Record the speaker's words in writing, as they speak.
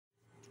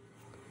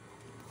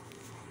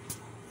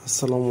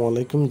Assalamu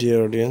alaikum,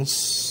 dear audience.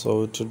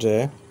 So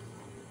today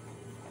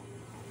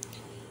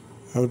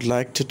I would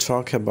like to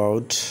talk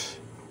about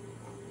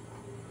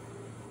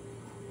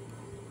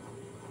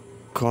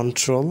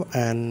control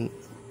and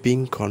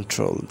being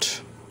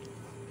controlled.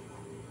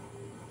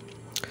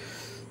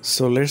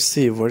 So let's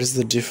see what is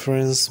the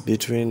difference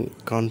between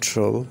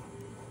control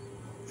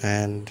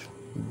and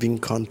being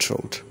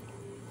controlled.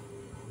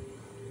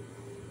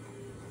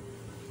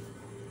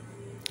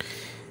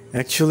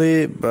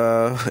 Actually,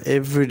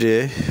 every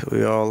day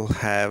we all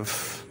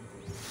have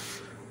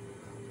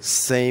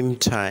same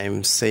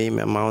time, same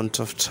amount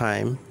of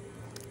time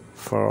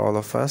for all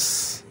of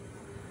us.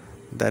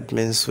 That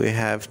means we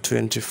have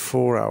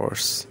 24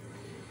 hours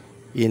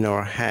in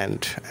our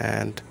hand,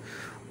 and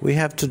we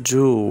have to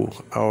do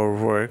our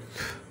work.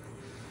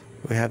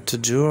 We have to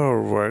do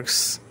our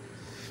works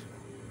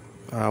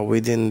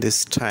within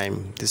this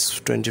time, this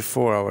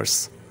 24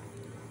 hours.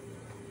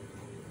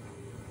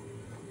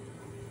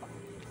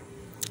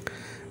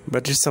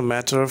 But it's a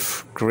matter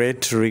of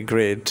great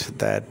regret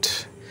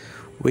that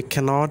we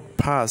cannot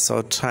pass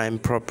our time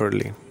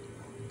properly.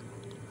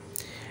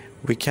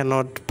 We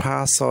cannot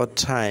pass our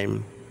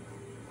time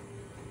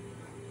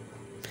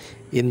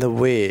in the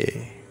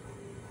way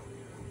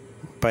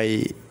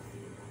by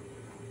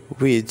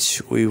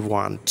which we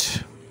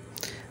want.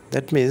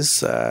 That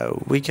means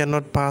we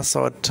cannot pass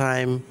our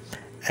time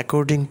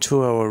according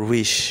to our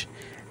wish,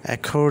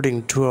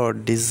 according to our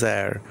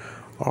desire,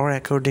 or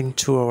according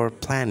to our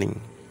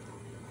planning.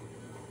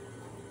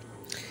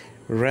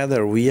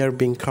 Rather, we are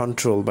being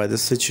controlled by the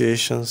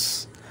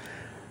situations,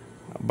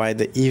 by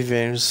the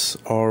events,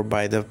 or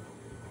by the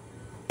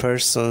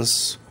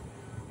persons,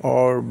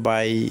 or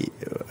by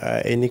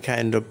any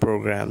kind of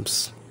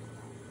programs.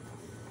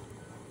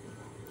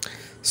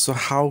 So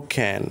how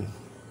can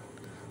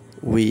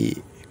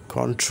we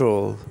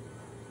control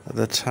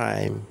the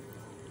time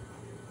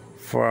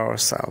for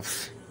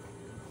ourselves?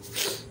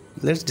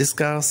 Let's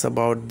discuss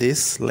about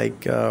this.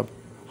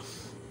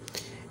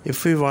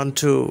 If we want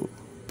to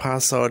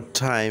pass our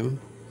time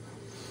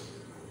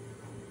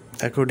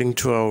according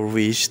to our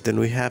wish, then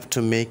we have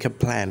to make a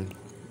plan.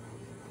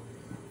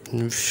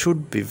 We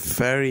should be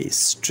very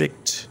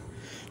strict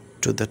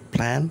to that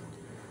plan,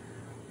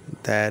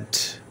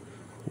 that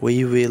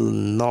we will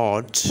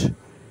not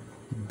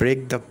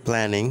break the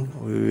planning,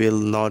 we will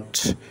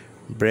not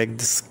break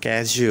the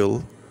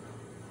schedule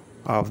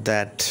of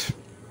that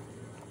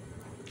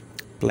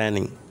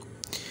planning.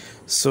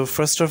 So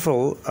first of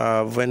all,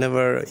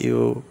 whenever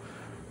you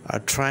are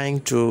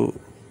trying to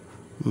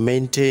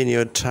maintain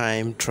your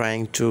time,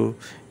 trying to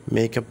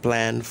make a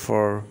plan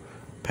for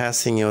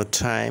passing your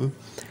time,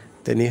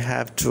 then you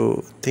have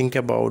to think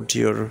about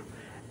your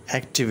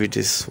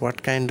activities.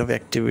 What kind of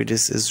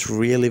activities is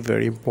really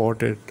very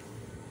important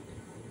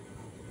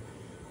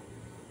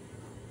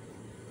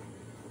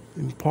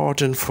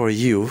for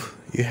you.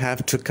 You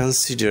have to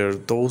consider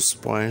those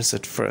points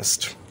at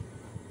first.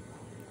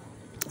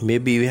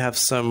 Maybe you have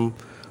some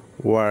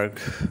work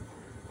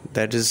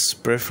that is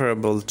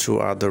preferable to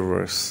other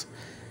works.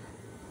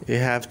 You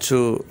have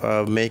to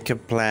make a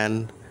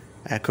plan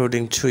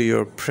according to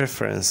your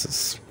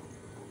preferences.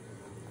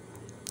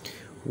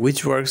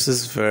 Which works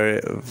is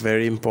very,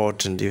 very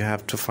important. You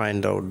have to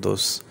find out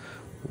those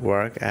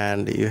work,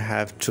 and you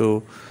have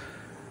to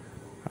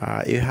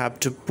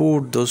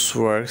put those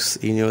works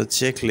in your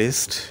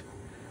checklist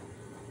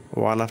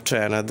one after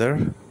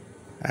another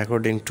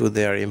according to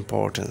their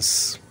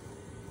importance.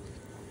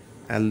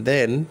 And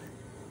then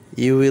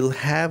you will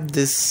have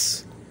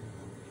this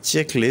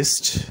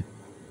checklist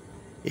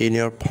in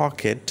your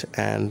pocket,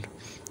 and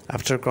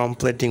after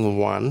completing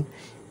one,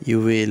 you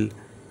will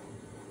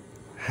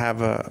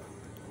have a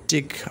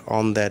tick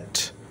on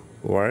that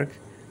work,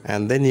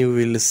 and then you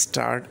will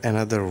start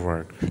another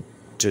work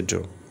to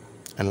do.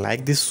 And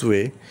like this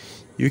way,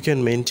 you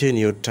can maintain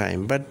your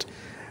time. But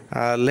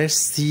let's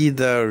see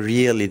the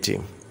reality.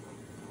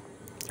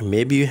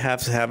 Maybe you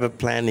have to have a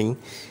planning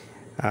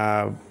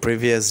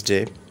previous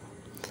day,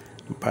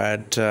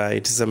 but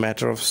it is a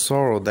matter of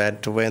sorrow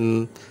that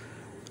when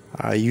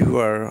you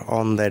are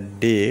on that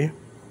day,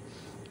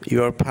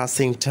 you are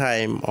passing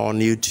time on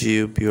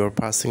YouTube, you are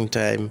passing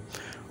time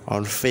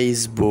on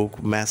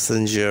Facebook,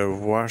 Messenger,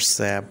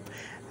 WhatsApp,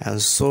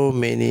 and so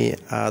many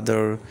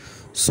other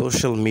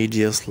social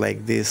medias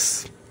like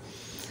this.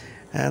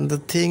 And the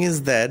thing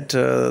is that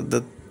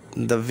the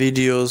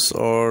videos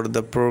or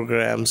the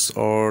programs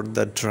or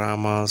the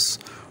dramas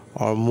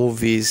or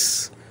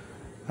movies,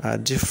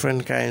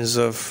 different kinds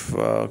of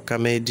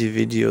comedy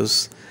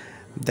videos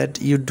that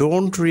you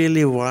don't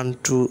really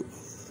want to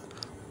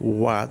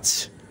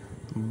watch,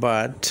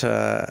 but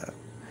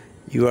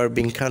you are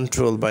being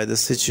controlled by the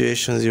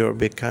situations, you are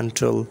being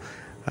controlled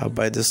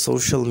by the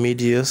social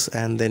medias,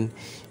 and then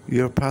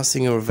you are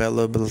passing your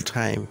valuable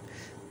time.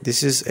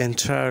 This is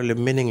entirely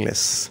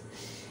meaningless.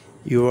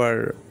 You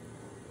are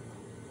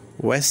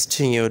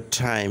wasting your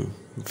time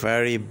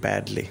very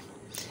badly,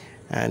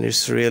 and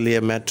it's really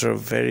a matter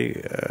of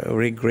very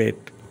regret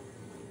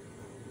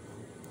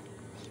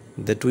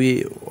that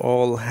we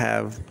all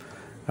have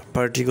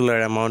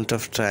particular amount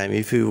of time,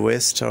 if we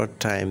waste our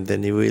time,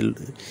 then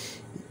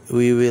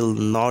we will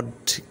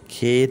not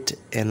get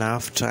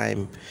enough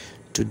time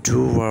to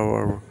do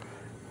our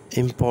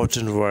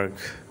important work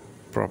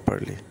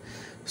properly.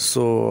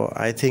 So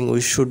I think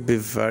we should be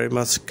very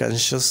much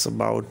conscious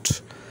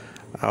about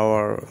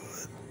our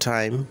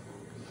time.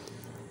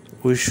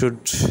 We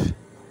should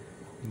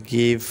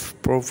give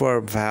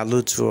proper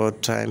value to our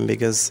time,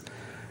 because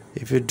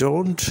if we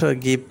don't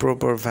give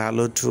proper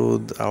value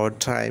to our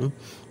time,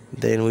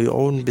 then we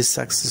won't be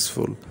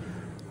successful.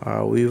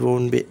 We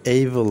won't be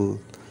able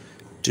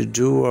to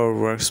do our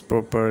works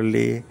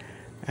properly,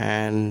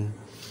 and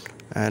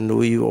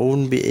we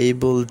won't be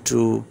able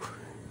to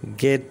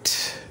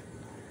get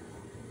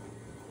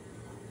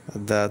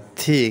the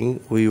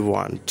thing we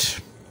want.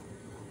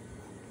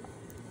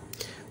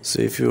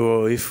 So if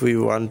we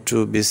want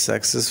to be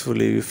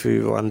successful, if we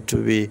want to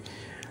be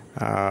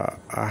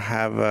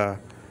have a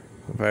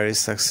very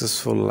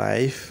successful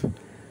life,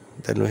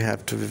 then we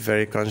have to be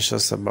very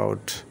conscious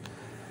about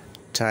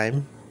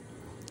time.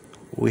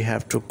 We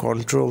have to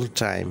control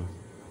time.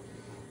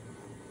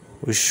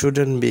 We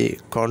shouldn't be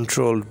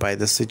controlled by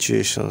the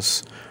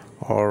situations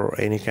or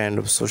any kind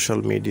of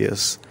social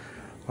medias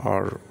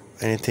or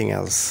anything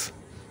else.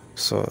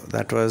 So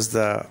that was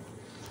the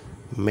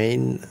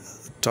main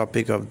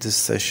topic of this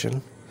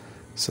session.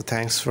 So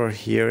thanks for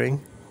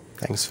hearing,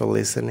 thanks for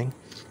listening.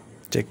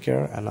 Take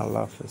care, and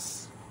Allah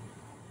Hafiz.